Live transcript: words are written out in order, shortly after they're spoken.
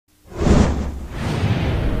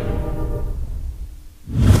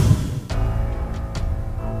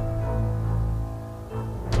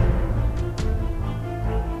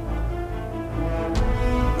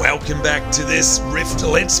welcome back to this Rift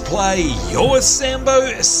Let's Play. You're Sambo,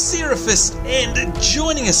 Seraphist, and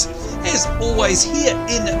joining us, as always, here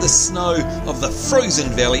in the snow of the Frozen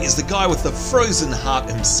Valley is the guy with the frozen heart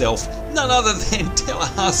himself, none other than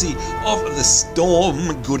Tallahassee of the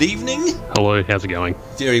Storm. Good evening. Hello, how's it going?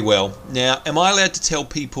 Very well. Now, am I allowed to tell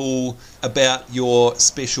people about your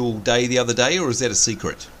special day the other day, or is that a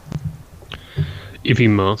secret? If you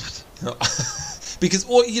must. Because,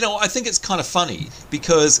 well, you know, I think it's kind of funny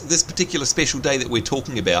because this particular special day that we're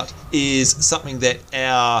talking about is something that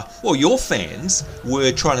your fans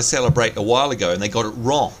were trying to celebrate a while ago and they got it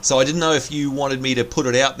wrong. So I didn't know if you wanted me to put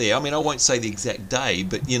it out there. I mean, I won't say the exact day,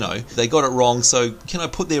 but, you know, they got it wrong. So can I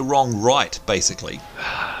put their wrong right, basically?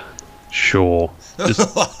 Sure.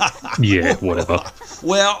 Yeah, whatever.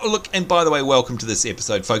 Well, look, and by the way, welcome to this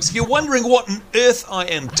episode, folks. If you're wondering what on earth I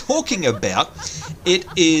am talking about, it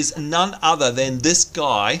is none other than this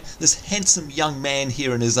guy, this handsome young man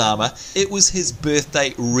here in his armour. It was his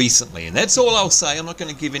birthday recently, and that's all I'll say. I'm not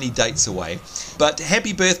going to give any dates away. But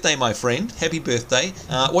happy birthday, my friend. Happy birthday.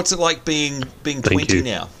 What's it like being 20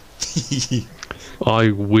 now?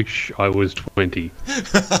 I wish I was 20.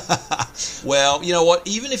 Well, you know what?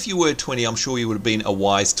 Even if you were 20, I'm sure you would have been a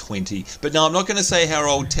wise 20. But no, I'm not going to say how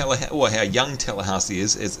old how young Tallahassee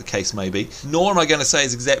is, as the case may be. Nor am I going to say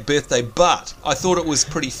his exact birthday. But I thought it was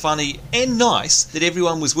pretty funny and nice that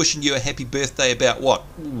everyone was wishing you a happy birthday about,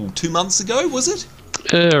 2 months ago, was it?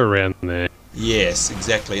 Around there. Yes,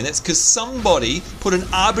 exactly. And that's because somebody put an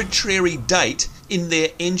arbitrary date in their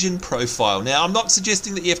engine profile. Now, I'm not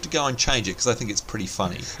suggesting that you have to go and change it because I think it's pretty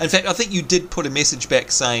funny. In fact, I think you did put a message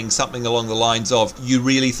back saying something along the lines of, you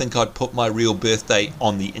really think I'd put my real birthday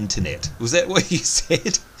on the internet? Was that what you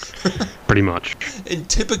said? Pretty much. In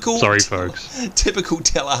typical... Sorry, folks. Typical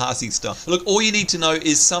Tallahassee stuff. Look, all you need to know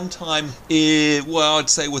is sometime, I'd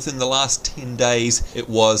say within the last 10 days, it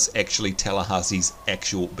was actually Tallahassee's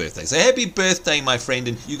actual birthday. So happy birthday, my friend,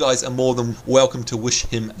 and you guys are more than welcome to wish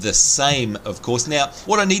him the same, of course. Now,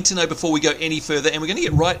 what I need to know before we go any further, and we're going to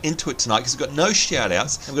get right into it tonight because we've got no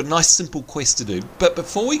shout-outs, and we've got a nice simple quest to do. But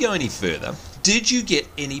before we go any further, did you get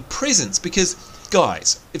any presents? Because,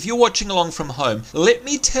 guys, if you're watching along from home, let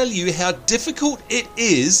me tell you how difficult it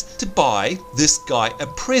is to buy this guy a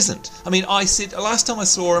present. I mean, I said, last time I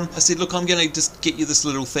saw him, I said, look, I'm going to just get you this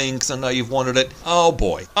little thing because I know you've wanted it. Oh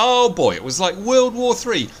boy, it was like World War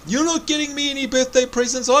III. You're not getting me any birthday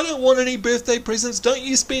presents. I don't want any birthday presents. Don't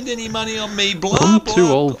you spend any money on me, blah, I'm blah. too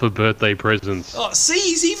old for birthday presents. Oh, see,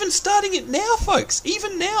 he's even starting it now, folks.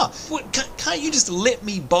 Even now. Can't you just let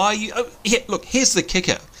me buy you? Oh, here, look, here's the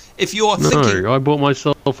kicker. If you're thinking... No, I bought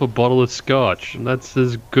myself a bottle of scotch, and that's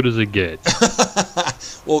as good as it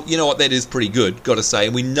gets. Well, you know what, that is pretty good, got to say.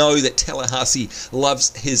 And we know that Tallahassee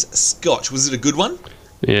loves his scotch. Was it a good one?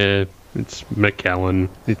 Yeah, it's Macallan.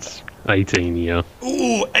 It's 18 year.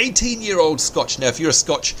 Ooh, 18-year-old scotch. Now, if you're a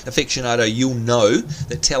scotch aficionado, you'll know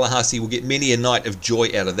that Tallahassee will get many a night of joy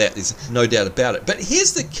out of that. There's no doubt about it. But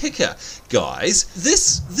here's the kicker, guys.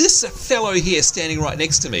 This fellow here standing right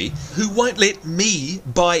next to me, who won't let me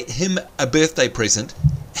buy him a birthday present,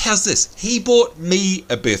 how's this? He bought me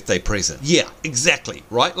a birthday present. Yeah, exactly,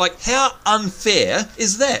 right? Like, how unfair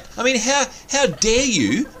is that? I mean, how dare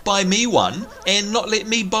you buy me one and not let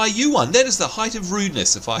me buy you one? That is the height of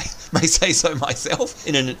rudeness, if I may say so myself,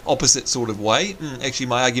 in an opposite sort of way. Actually,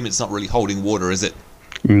 my argument's not really holding water, is it?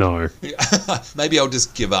 No. Maybe I'll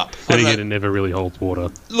just give up. Then again, it never really holds water.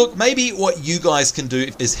 Look, maybe what you guys can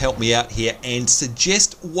do is help me out here and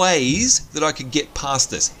suggest ways that I could get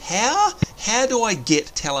past this. How do I get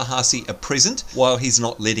Tallahassee a present while he's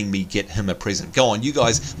not letting me get him a present? Go on, you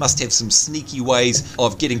guys must have some sneaky ways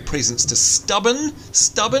of getting presents to stubborn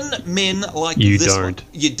men like you this don't. one.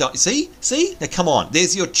 You don't. See? Now come on,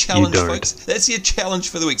 there's your challenge, folks. That's your challenge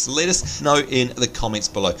for the week. So let us know in the comments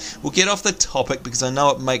below. We'll get off the topic because I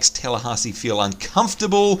know it makes Tallahassee feel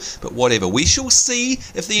uncomfortable, but whatever. We shall see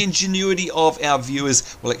if the ingenuity of our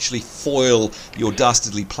viewers will actually foil your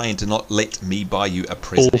dastardly plan to not let me buy you a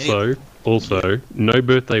present. Also, no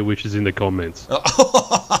birthday wishes in the comments.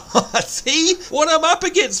 See what I'm up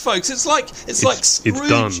against, folks? It's like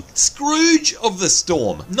Scrooge of the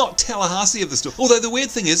Storm, not Tallahassee of the Storm. Although the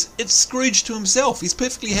weird thing is, it's Scrooge to himself. He's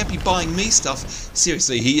perfectly happy buying me stuff.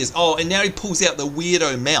 Seriously, he is. Oh, and now he pulls out the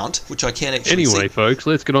weirdo mount, which I can't actually see. Anyway, folks,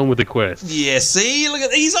 let's get on with the quest. Yeah, see? Look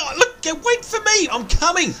at these. Wait for me. I'm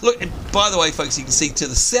coming. Look, and by the way, folks, you can see to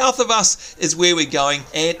the south of us is where we're going.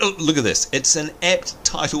 And look at this. It's an apt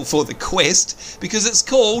title for the quest, because it's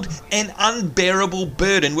called An Unbearable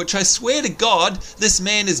Burden, which I swear to God, this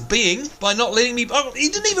man is being by not letting me... Oh, he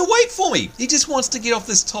didn't even wait for me. He just wants to get off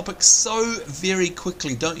this topic so very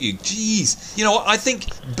quickly, don't you? Jeez. You know what? I think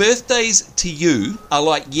birthdays to you are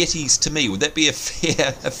like Yetis to me. Would that be a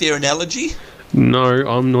fair analogy? No,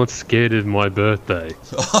 I'm not scared of my birthday.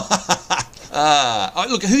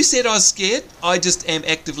 Look, who said I was scared? I just am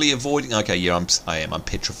actively avoiding... Okay, yeah, I am. I'm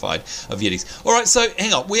petrified of Yetis. All right, so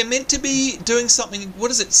hang on. We're meant to be doing something... What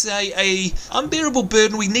does it say? A unbearable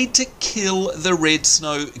burden. We need to kill the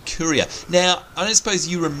Redsnow Courier. Now, I don't suppose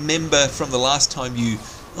you remember from the last time you...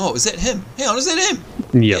 Oh, is that him? Hang on, is that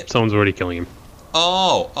him? Yep, someone's already killing him.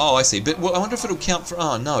 Oh, I see. But well, I wonder if it'll count for...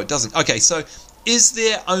 Oh, no, it doesn't. Okay, so is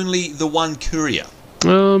there only the one courier?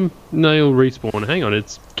 No, you'll respawn. Hang on,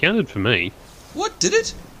 it's counted for me. What, did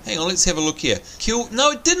it? Hang on, let's have a look here. Kill...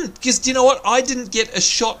 No, it didn't, because do you know what? I didn't get a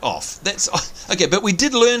shot off. That's... Okay, but we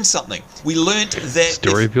did learn something. We learnt that...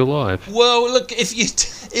 Story of your life. Well, look, if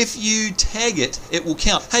you tag it, it will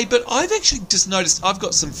count. Hey, but I've actually just noticed I've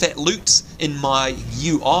got some fat loots in my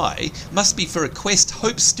UI. Must be for a quest,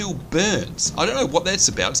 Hope Still Burns. I don't know what that's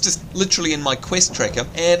about. It's just literally in my quest tracker.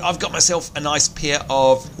 And I've got myself a nice pair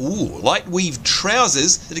of, light weave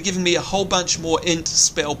trousers that are giving me a whole bunch more int,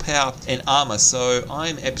 spell power, and armor. So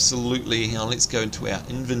I'm absolutely... Hang on, let's go into our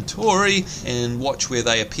inventory and watch where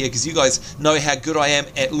they appear, because you guys know how good I am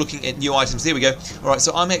at looking at new items. There we go. Alright,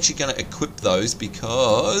 so I'm actually going to equip those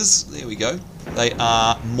because, there we go, they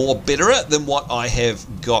are more betterer than what I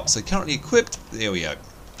have got. So currently equipped, there we go.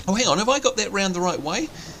 Oh, hang on, have I got that round the right way?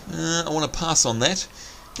 I want to pass on that.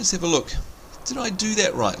 Let's have a look. Did I do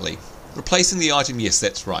that rightly? Replacing the item, yes,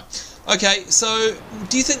 that's right. Okay, so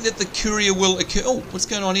do you think that the courier will occur? Oh, what's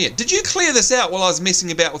going on here? Did you clear this out while I was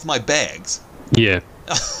messing about with my bags? Yeah.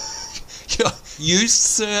 You,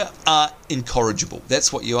 sir, are incorrigible.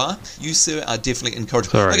 That's what you are. You, sir, are definitely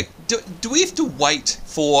incorrigible. Sorry. Okay, do we have to wait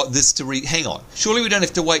for this to hang on. Surely we don't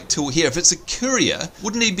have to wait till here. If it's a courier,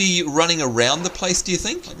 wouldn't he be running around the place, do you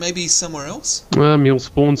think? Like maybe somewhere else? He'll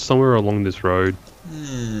spawn somewhere along this road.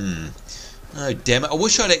 Oh, damn it. I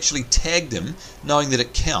wish I'd actually tagged him, knowing that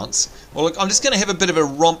it counts. Well, look, I'm just going to have a bit of a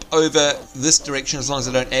romp over this direction as long as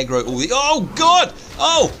I don't aggro all the... Oh, God!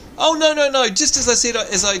 Oh, no. Just as I said,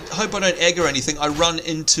 as I hope I don't aggro anything, I run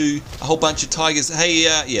into a whole bunch of tigers. Hey,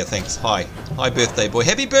 yeah, thanks. Hi, birthday boy.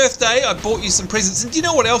 Happy birthday! I bought you some presents. And do you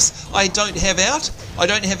know what else I don't have out? I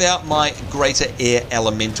don't have out my Greater Air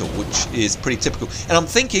Elemental, which is pretty typical. And I'm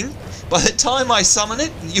thinking, by the time I summon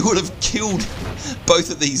it, you would have killed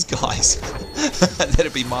both of these guys.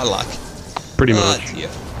 That'd be my luck. Pretty much.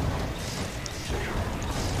 Yeah.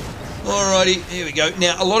 Alrighty, here we go.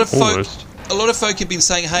 Now, a lot of folk have been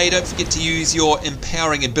saying, hey, don't forget to use your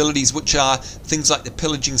empowering abilities, which are things like the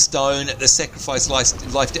Pillaging Stone, the Sacrifice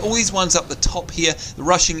Life, all these ones up the top here, the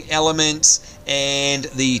Rushing Elements, and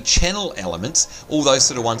the Channel Elements, all those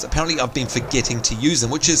sort of ones. Apparently, I've been forgetting to use them,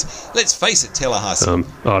 which is, let's face it, Tallahassee.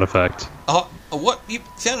 Artifact. What? You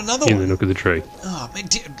found another one? In the nook of the tree. Oh, man,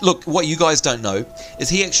 look, what you guys don't know is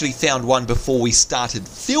he actually found one before we started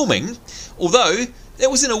filming, although... That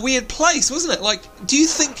was in a weird place, wasn't it? Like, do you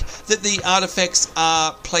think that the artifacts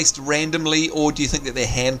are placed randomly, or do you think that they're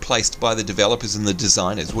hand-placed by the developers and the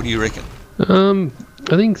designers? What do you reckon?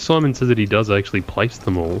 I think Simon says that he does actually place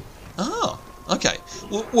them all. Oh, okay.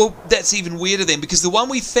 Well, that's even weirder then, because the one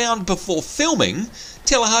we found before filming,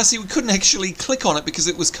 Tallahassee, we couldn't actually click on it because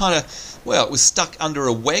it was kind of, well, it was stuck under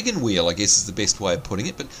a wagon wheel, I guess is the best way of putting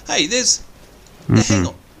it. But, hey, there's... Hang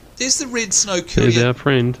on. There's the Redsnow Courier. There's our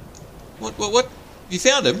friend. What? You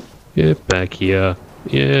found him? Yeah, back here.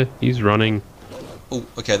 Yeah, he's running. Oh,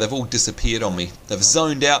 okay, they've all disappeared on me. They've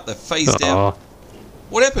zoned out, they've phased out.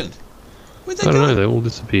 What happened? Where'd they go? I don't know, they all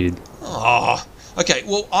disappeared. Oh, okay,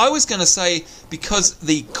 well, I was going to say, because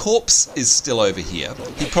the corpse is still over here,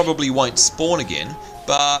 he probably won't spawn again,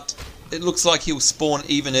 but it looks like he'll spawn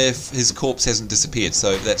even if his corpse hasn't disappeared,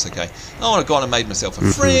 so that's okay. Oh, I've gone and made myself a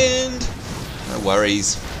friend. No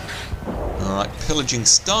worries. Alright, Pillaging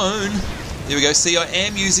Stone. There we go. See, I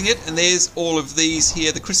am using it, and there's all of these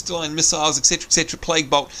here, the crystalline missiles, etc., plague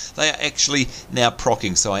bolt. They are actually now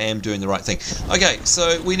proccing, so I am doing the right thing. Okay,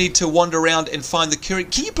 so we need to wander around and find the courier.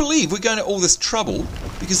 Can you believe we're going to all this trouble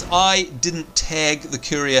because I didn't tag the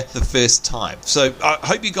courier the first time? So I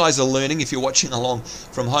hope you guys are learning if you're watching along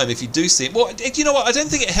from home. If you do see it, well, you know what? I don't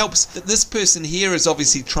think it helps that this person here is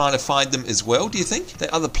obviously trying to find them as well. Do you think that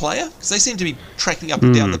other player? Because they seem to be tracking up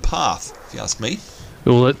and down the path, if you ask me.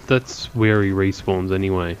 Well, that's where he respawns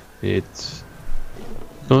anyway. It's...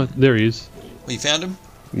 Oh, there he is. Well, you found him?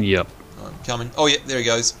 Yep. I'm coming. Oh, yeah, there he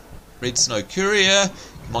goes. Redsnow Courier.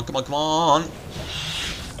 Come on.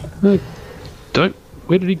 Don't.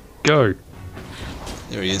 Where did he go?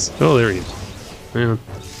 There he is. Oh, there he is. Yeah.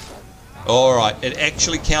 Alright, it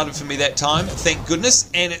actually counted for me that time, thank goodness.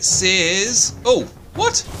 And it says... Oh,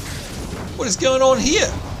 what? What is going on here?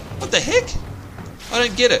 What the heck? I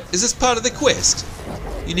don't get it. Is this part of the quest?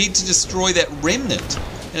 You need to destroy that remnant.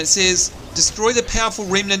 And it says, destroy the powerful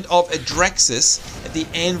remnant of Aedraxis at the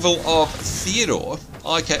Anvil of Theodor.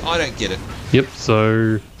 Okay, I don't get it. Yep,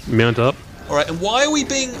 so mount up. Alright, and why are we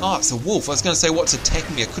being... Oh, it's a wolf. I was going to say what's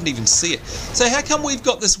attacking me. I couldn't even see it. So how come we've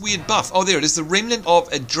got this weird buff? Oh, there it is. The remnant of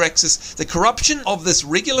Aedraxis. The corruption of this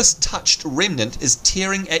Regulus touched remnant is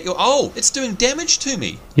tearing at your... Oh, it's doing damage to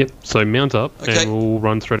me. Yep, so mount up Okay. and we'll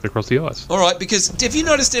run straight across the ice. Alright, because have you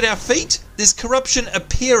noticed at our feet? There's corruption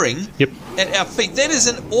appearing Yep. at our feet. That is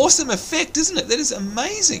an awesome effect, isn't it? That is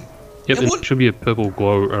amazing. Yep, And there should be a purple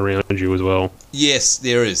glow around you as well. Yes,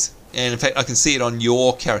 there is. And in fact, I can see it on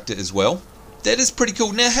your character as well. That is pretty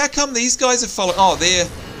cool. Now, how come these guys are following... Oh, they're...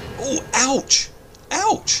 Oh, ouch.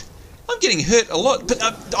 Ouch. I'm getting hurt a lot, but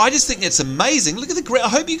I just think that's amazing. Look at the ground. I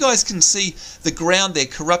hope you guys can see the ground there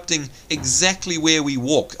corrupting exactly where we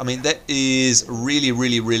walk. I mean, that is really,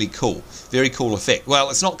 really, really cool. Very cool effect.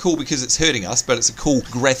 Well, it's not cool because it's hurting us, but it's a cool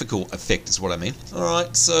graphical effect is what I mean. All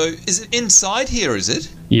right, so is it inside here, is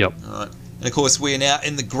it? Yep. All right. And of course, we're now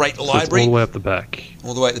in the Great So Library. it's all the way up the back.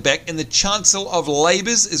 All the way at the back. And the Chancel of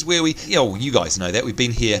Labors is where we... Yeah, well, you guys know that. We've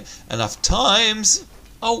been here enough times.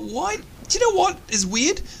 Oh, why... Do you know what is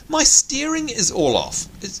weird? My steering is all off.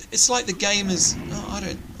 It's like the game is...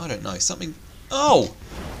 Oh, I don't know. Something... Oh!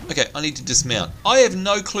 Okay, I need to dismount. I have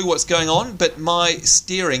no clue what's going on, but my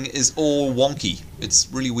steering is all wonky. It's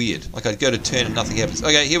really weird. Like I go to turn and nothing happens.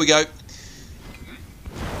 Okay, here we go.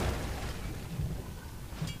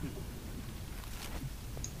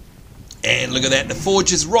 And look at that, the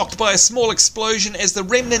forge is rocked by a small explosion as the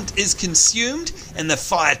remnant is consumed and the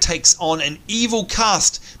fire takes on an evil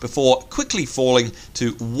cast before quickly falling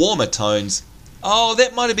to warmer tones. Oh,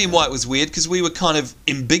 that might have been why it was weird, because we were kind of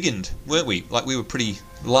embiggened, weren't we? Like we were pretty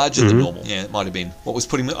larger than normal. Yeah, it might have been what was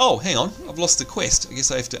putting me... Oh, hang on, I've lost the quest. I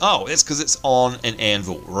guess I have to... Oh, that's because it's on an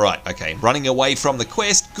anvil. Right, okay. Running away from the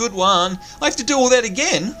quest. Good one. I have to do all that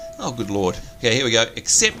again? Oh, good lord. Okay, here we go.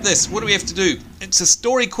 Accept this. What do we have to do? It's a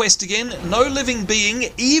story quest again. No living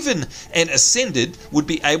being, even an ascended, would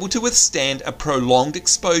be able to withstand a prolonged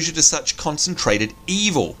exposure to such concentrated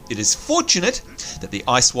evil. It is fortunate that the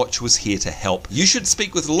Ice Watch was here to help. You should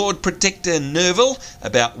speak with Lord Protector Nerval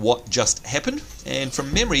about what just happened. And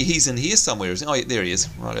from memory, he's in here somewhere. Oh, yeah, there he is.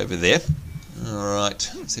 Right over there.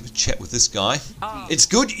 Alright, let's have a chat with this guy. It's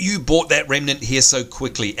good you bought that remnant here so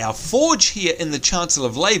quickly. Our forge here in the Chancel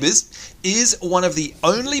of Labors is one of the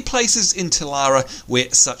only places in Talara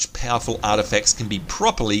where such powerful artifacts can be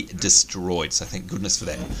properly destroyed. So thank goodness for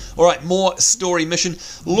that. Alright, more story mission.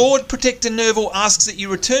 Lord Protector Nerval asks that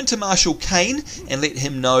you return to Marshal Kain and let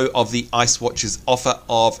him know of the Ice Watch's offer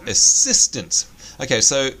of assistance. Okay,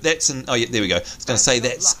 so that's in... Oh, yeah, there we go. I was going to say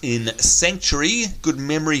that's in Sanctuary. Good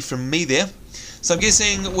memory from me there. So I'm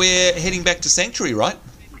guessing we're heading back to Sanctuary, right?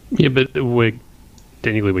 Yeah, but we're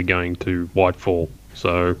going to Whitefall,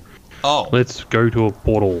 so let's go to a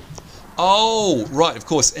portal. Oh, right, of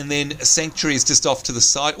course. And then Sanctuary is just off to the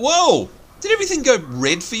side. Whoa! Did everything go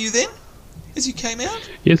red for you then, as you came out?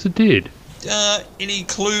 Yes, it did. Any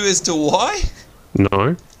clue as to why?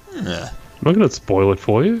 No. I'm not going to spoil it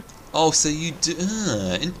for you. Oh, so you do...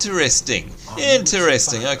 interesting.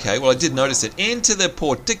 Interesting. Okay, well, I did notice it. Enter the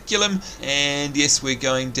Porticulum. And yes, we're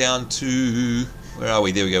going down to... Where are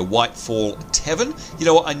we? There we go. Whitefall Tavern. You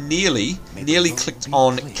know what? I nearly clicked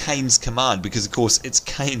on Kain's command because, of course, it's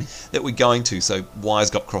Kain that we're going to. So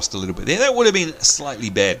wires got crossed a little bit there. That would have been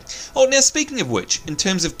slightly bad. Oh, now speaking of which, in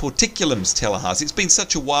terms of Porticulums, Tallahassee, it's been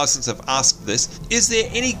such a while since I've asked this. Is there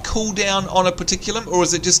any cooldown on a Porticulum, or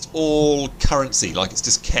is it just all currency? Like it's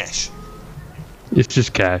just cash? It's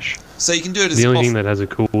just cash. So you can do it as the only thing that has a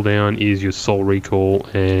cooldown is your Soul Recall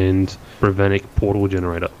and Bravanic Portal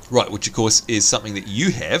Generator. Right, which of course is something that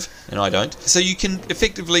you have, and I don't. So you can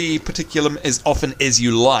effectively Porticulum as often as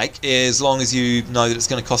you like, as long as you know that it's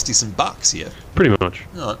going to cost you some bucks here. Pretty much.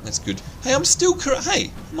 Alright, that's good. Hey, am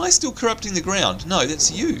I still corrupting the ground? No,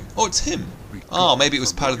 that's you. Oh, it's him. Oh, maybe it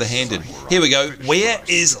was part of the hand-in. Here we go. Where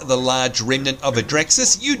is the large remnant of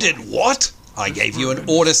Aedraxis? You did what? I gave you an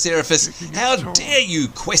order, Seraphis. How dare you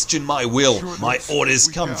question my will? My orders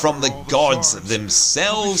come from the gods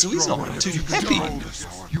themselves. Oh, he's not too happy.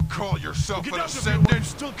 You call yourself an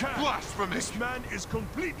ascendant? Blasphemy! This man is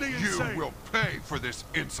completely insane. You will pay for this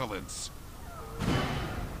insolence.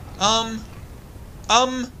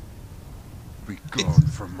 Be gone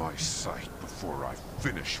from my sight before I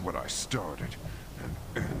finish what I started.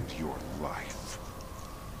 and end your life.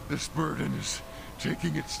 This burden is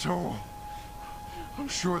taking its toll. I'm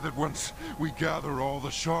sure that once we gather all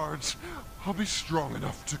the shards, I'll be strong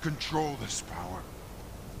enough to control this power.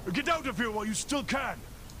 Get out of here while you still can.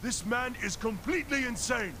 This man is completely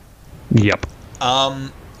insane. Yep.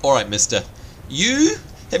 Alright, mister. You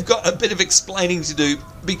have got a bit of explaining to do,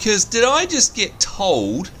 because did I just get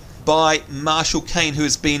told by Marshal Kain, who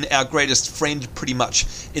has been our greatest friend pretty much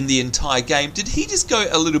in the entire game, did he just go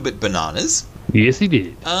a little bit bananas? Yes, he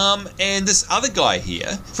did. And this other guy here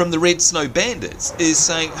from the Redsnow Bandits is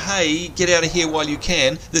saying, hey, get out of here while you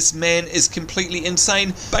can. This man is completely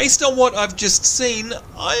insane. Based on what I've just seen,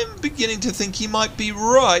 I'm beginning to think he might be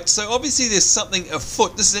right. So obviously there's something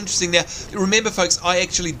afoot. This is interesting. Now, remember, folks, I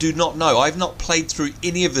actually do not know. I've not played through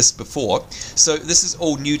any of this before. So this is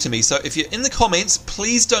all new to me. So if you're in the comments,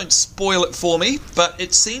 please don't spoil it for me. But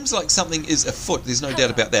it seems like something is afoot. There's no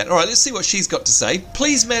doubt about that. All right, let's see what she's got to say.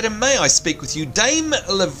 Please, madam, may I speak with you? Dame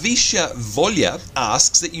Lavisha Volya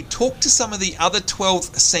asks that you talk to some of the other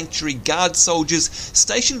 12 Sanctuary Guard soldiers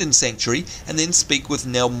stationed in Sanctuary and then speak with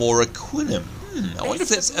Nelmora Quinham. I wonder if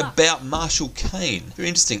that's about Marshal Kain. Very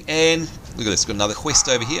interesting. And look at this, got another quest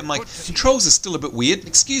over here. My controls are still a bit weird.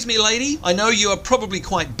 Excuse me, lady. I know you are probably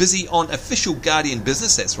quite busy on official Guardian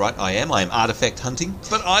business. That's right, I am. I am artifact hunting.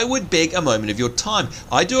 But I would beg a moment of your time.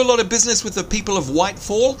 I do a lot of business with the people of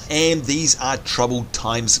Whitefall, and these are troubled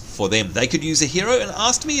times for them. They could use a hero and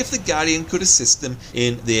asked me if the Guardian could assist them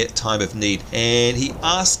in their time of need. And he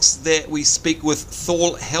asks that we speak with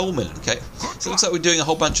Thor Hellman. Okay, so it looks like we're doing a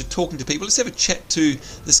whole bunch of talking to people. Let's have a chat to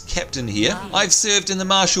this captain here. I've served in the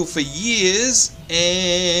Marshal for years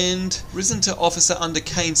and risen to officer under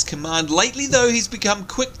Kain's command. Lately, though, he's become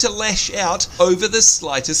quick to lash out over the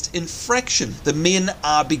slightest infraction. The men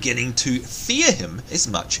are beginning to fear him as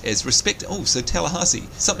much as respect. Oh, so Tallahassee.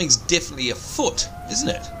 Something's definitely afoot, isn't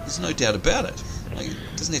it? There's no doubt about it. Like, it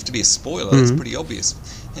doesn't have to be a spoiler, it's pretty obvious.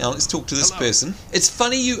 Now, let's talk to this person. It's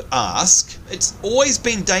funny you ask. It's always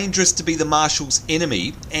been dangerous to be the Marshal's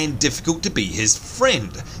enemy and difficult to be his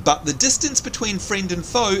friend. But the distance between friend and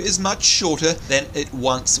foe is much shorter than it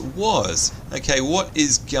once was. Okay, what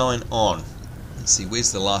is going on? Let's see,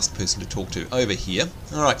 where's the last person to talk to? Over here.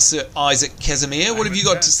 Alright, Sir Isaac Casimir, what have you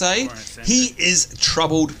got to say? He is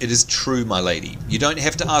troubled. It is true, my lady. You don't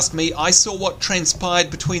have to ask me. I saw what transpired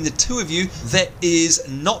between the two of you. That is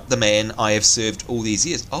not the man I have served all these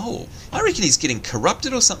years. Oh, I reckon he's getting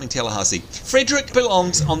corrupted or something, Tallahassee. Frederick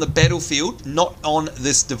belongs on the battlefield, not on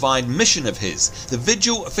this divine mission of his. The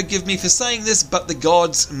Vigil, forgive me for saying this, but the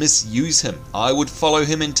gods misuse him. I would follow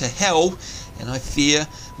him into hell, and I fear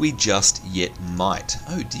we just yet might.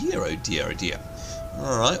 Oh dear, oh dear, oh dear.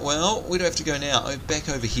 Alright, well, where do I have to go now? Oh, back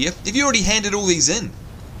over here. Have you already handed all these in?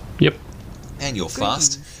 Yep. And you're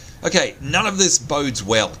fast. Okay, none of this bodes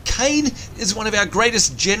well. Kain is one of our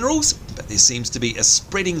greatest generals, but there seems to be a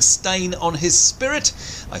spreading stain on his spirit.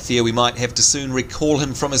 I fear we might have to soon recall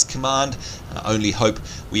him from his command. I only hope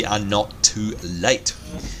we are not too late.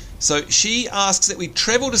 So she asks that we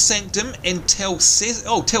travel to Sanctum and tell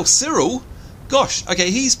Cyril. Gosh,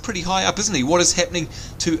 okay, he's pretty high up, isn't he? What is happening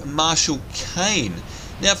to Marshal Kain?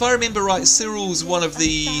 Now, if I remember right, Cyril's one of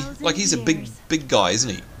the... Like, he's a big guy, isn't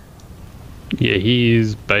he? Yeah, he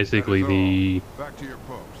is basically the... Back to your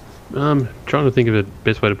post. Trying to think of the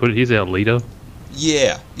best way to put it. He's our leader.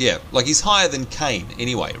 Yeah. Like, he's higher than Kain,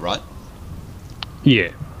 anyway, right?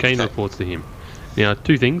 Yeah, Kain reports to him. Now,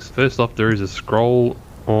 two things. First off, there is a scroll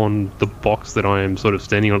on the box that I am sort of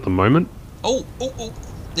standing on at the moment. Oh.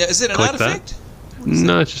 Now, is it an artifact?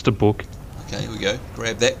 No, it's just a book. Okay, here we go.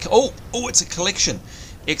 Grab that. Oh, it's a collection.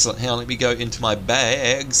 Excellent. Now, let me go into my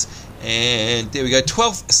bags. And there we go.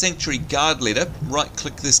 12th Sanctuary Guard letter.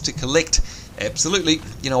 Right-click this to collect. Absolutely.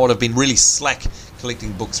 You know what? I've been really slack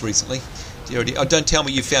collecting books recently. Oh, don't tell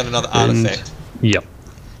me you found another artifact. Yep.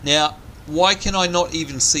 Now, why can I not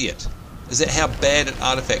even see it? Is that how bad at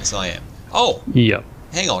artifacts I am? Oh. Yep.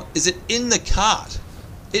 Hang on. Is it in the cart?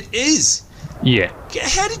 It is. Yeah.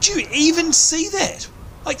 How did you even see that?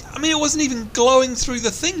 Like, I mean, it wasn't even glowing through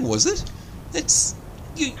the thing, was it? That's...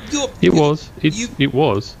 It was.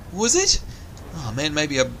 Was it? Oh, man,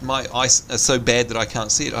 maybe my eyes are so bad that I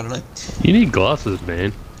can't see it. I don't know. You need glasses,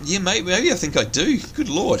 man. Yeah, maybe I think I do. Good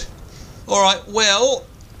Lord. All right, well,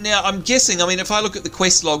 now I'm guessing, I mean, if I look at the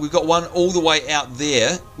quest log, we've got one all the way out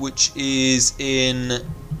there, which is in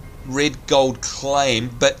Red Gold Claim,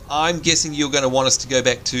 but I'm guessing you're going to want us to go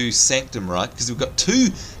back to Sanctum, right? Because we've got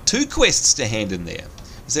two quests to hand in there.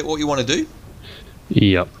 Is that what you want to do?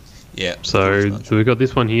 Yep. Yeah. So we've got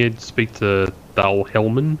this one here. Speak to Thal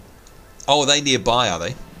Hellman. Oh, are they nearby, are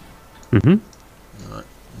they? Mm-hmm. All right.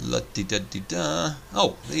 La-di-da-di-da.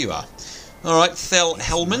 Oh, there you are. All right, Thel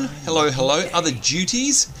Hellman. Hello, hello. Other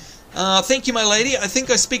duties. Thank you, my lady. I think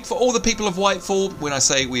I speak for all the people of Whitefall when I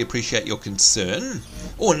say we appreciate your concern.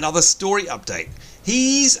 Oh, another story update.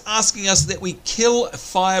 He's asking us that we kill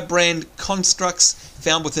firebrand constructs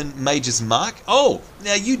found within Mage's Mark. Oh,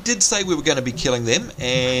 now you did say we were going to be killing them,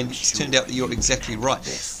 and it's turned out that you're exactly right.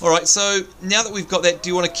 Alright, so now that we've got that, do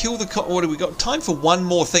you want to kill the... What do we got? Time for one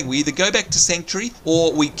more thing. We either go back to Sanctuary,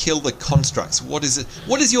 or we kill the constructs. What is it?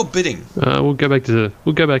 What is your bidding? We'll go back to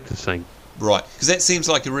Sanct. Right, because that seems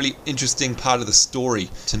like a really interesting part of the story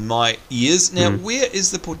to my ears. Now, where is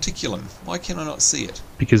the porticulum? Why can I not see it?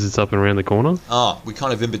 Because it's up and around the corner. Ah, we're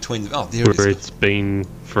kind of in between. Oh, there it is. Where it's been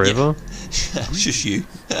forever. Yeah. Shush you.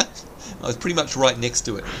 I was pretty much right next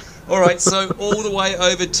to it. Alright, so all the way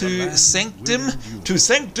over to Sanctum. To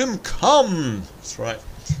Sanctum come! That's right.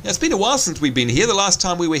 Now, it's been a while since we've been here. The last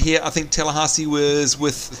time we were here, I think Tallahassee was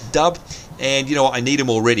with Dub. And you know what? I need him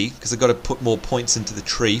already, because I've got to put more points into the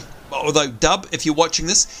tree. Although, Dub, if you're watching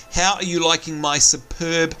this, how are you liking my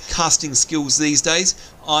superb casting skills these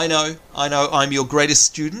days? I know, I'm your greatest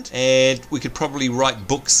student, and we could probably write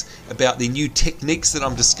books about the new techniques that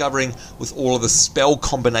I'm discovering with all of the spell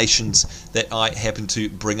combinations that I happen to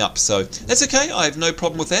bring up. So, that's okay, I have no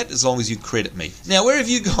problem with that, as long as you credit me. Now, where have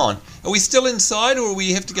you gone? Are we still inside, or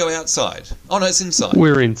we have to go outside? Oh, no, it's inside.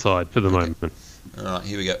 We're inside for the moment. Alright,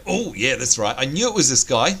 here we go. Oh, yeah, that's right. I knew it was this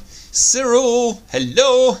guy. Cyril,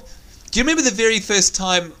 hello. Do you remember the very first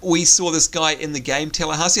time we saw this guy in the game,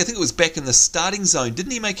 Tallahassee? I think it was back in the starting zone.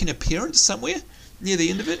 Didn't he make an appearance somewhere near the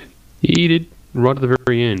end of it? He did, right at the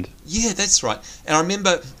very end. Yeah, that's right. And I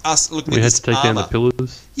remember us looking at this this We had to take down the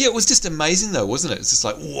pillars. Yeah, it was just amazing though, wasn't it? It's just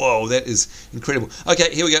like, whoa, that is incredible.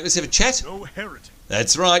 Okay, here we go. Let's have a chat. No heretic.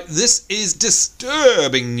 That's right, this is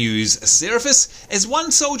disturbing news, Seraphis. As one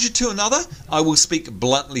soldier to another, I will speak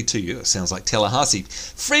bluntly to you. It sounds like Tallahassee.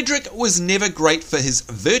 Frederick was never great for his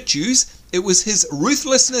virtues. It was his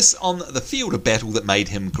ruthlessness on the field of battle that made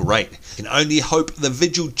him great. I can only hope the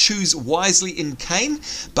Vigil choose wisely in Kain,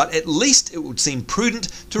 but at least it would seem prudent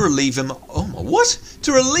to relieve him... Oh, what?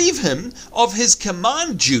 To relieve him of his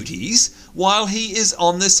command duties while he is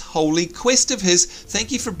on this holy quest of his.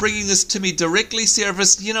 Thank you for bringing this to me directly,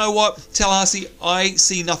 Seraphis. You know what, Tallahassee, I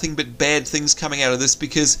see nothing but bad things coming out of this,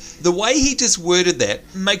 because the way he just worded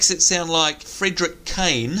that makes it sound like Frederick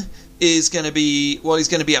Kain is going to be, well, he's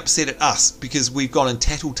going to be upset at us because we've gone and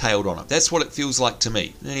tattletaled on him. That's what it feels like to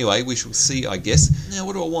me. Anyway, we shall see, I guess. Now,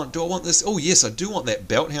 what do I want? Do I want this? Oh, yes, I do want that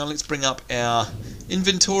belt. Hang on, let's bring up our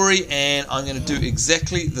inventory, and I'm going to do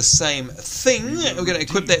exactly the same thing. We're going to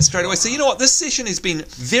equip that straight away. So, you know what? This session has been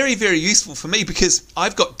very, very useful for me because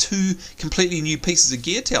I've got 2 completely new pieces of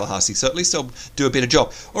gear, Tallahassee, so at least I'll do a better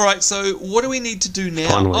job. All right, so what do we need to do now?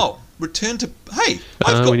 Finally. Oh, return to... Hey,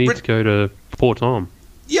 I've got... We need to go to Port Tom.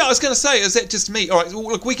 Yeah, I was going to say, is that just me? All right, well,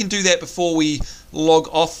 look, we can do that before we log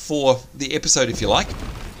off for the episode, if you like.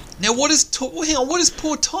 Now, what is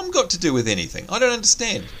poor Tom got to do with anything? I don't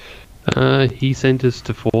understand. He sent us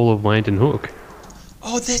to Fall of Lantern Hook.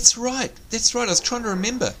 Oh, that's right. That's right. I was trying to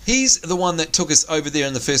remember. He's the one that took us over there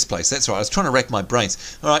in the first place. That's right. I was trying to rack my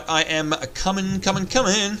brains. All right, I am coming.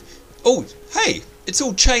 Oh, hey, it's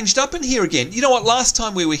all changed up in here again. You know what? Last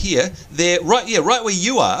time we were here, right where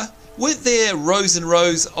you are, weren't there rows and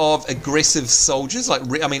rows of aggressive soldiers? Like,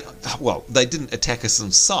 I mean, well, they didn't attack us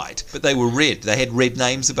on sight, but they were red. They had red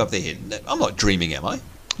names above their head. I'm not dreaming, am I?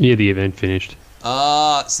 Yeah, the event finished.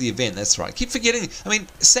 Ah, it's the event, that's right. Keep forgetting. I mean,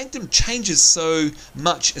 Sanctum changes so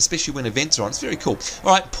much, especially when events are on. It's very cool.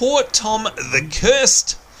 All right, poor Tom the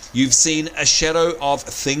Cursed. You've seen a shadow of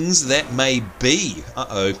things that may be.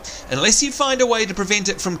 Uh-oh. Unless you find a way to prevent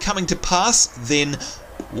it from coming to pass, then...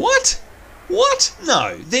 What? What?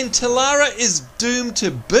 No. Then Talara is doomed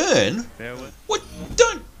to burn? What?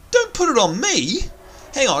 Don't put it on me.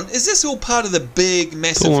 Hang on, is this all part of the big,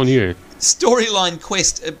 massive... It's all on you. Storyline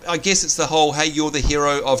quest? I guess it's the whole, hey, you're the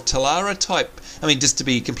hero of Talara type. I mean, just to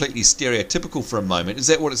be completely stereotypical for a moment. Is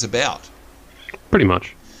that what it's about? Pretty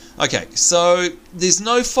much. Okay, so there's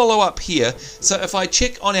no follow-up here. So if I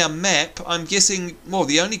check on our map, I'm guessing, well,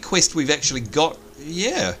 the only quest we've actually got,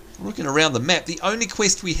 yeah, looking around the map, the only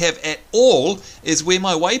quest we have at all is where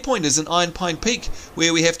my waypoint is in Iron Pine Peak,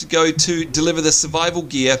 where we have to go to deliver the survival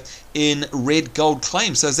gear in Red Gold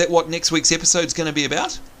Claim. So is that what next week's episode is going to be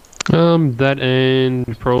about? That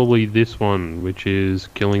and probably this one, which is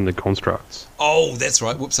killing the constructs. Oh, that's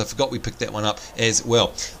right. Whoops, I forgot we picked that one up as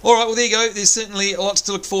well. All right, well, there you go. There's certainly lots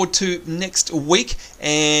to look forward to next week.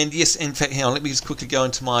 And yes, in fact, hang on, let me just quickly go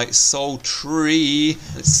into my soul tree.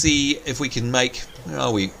 Let's see if we can make... Where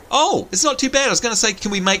are we? Oh, it's not too bad. I was going to say,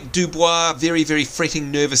 can we make Dubois very, very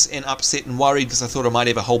fretting, nervous, and upset and worried, because I thought I might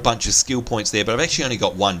have a whole bunch of skill points there, but I've actually only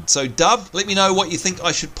got one. So, Dub, let me know what you think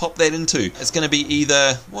I should pop that into. It's going to be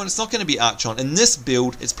either... Well, it's not going to be Archon. In this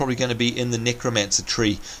build, it's probably going to be in the Necromancer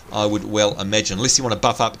tree, I would well imagine, unless you want to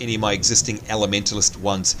buff up any of my existing Elementalist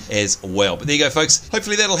ones as well. But there you go, folks.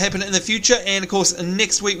 Hopefully that'll happen in the future, and of course,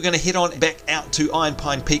 next week we're going to head on back out to Iron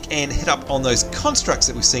Pine Peak and hit up on those constructs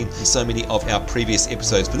that we've seen in so many of our previous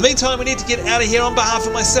episodes. But in the meantime, we need to get out of here. On behalf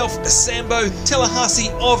of myself, Sambo, Tallahassee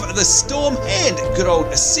of the Storm, and good old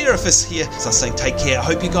Seraphis here, so I'm saying take care. I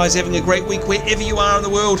hope you guys are having a great week wherever you are in the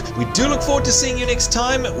world. We do look forward to seeing you next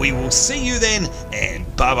time. We will see you then, and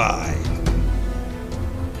bye-bye.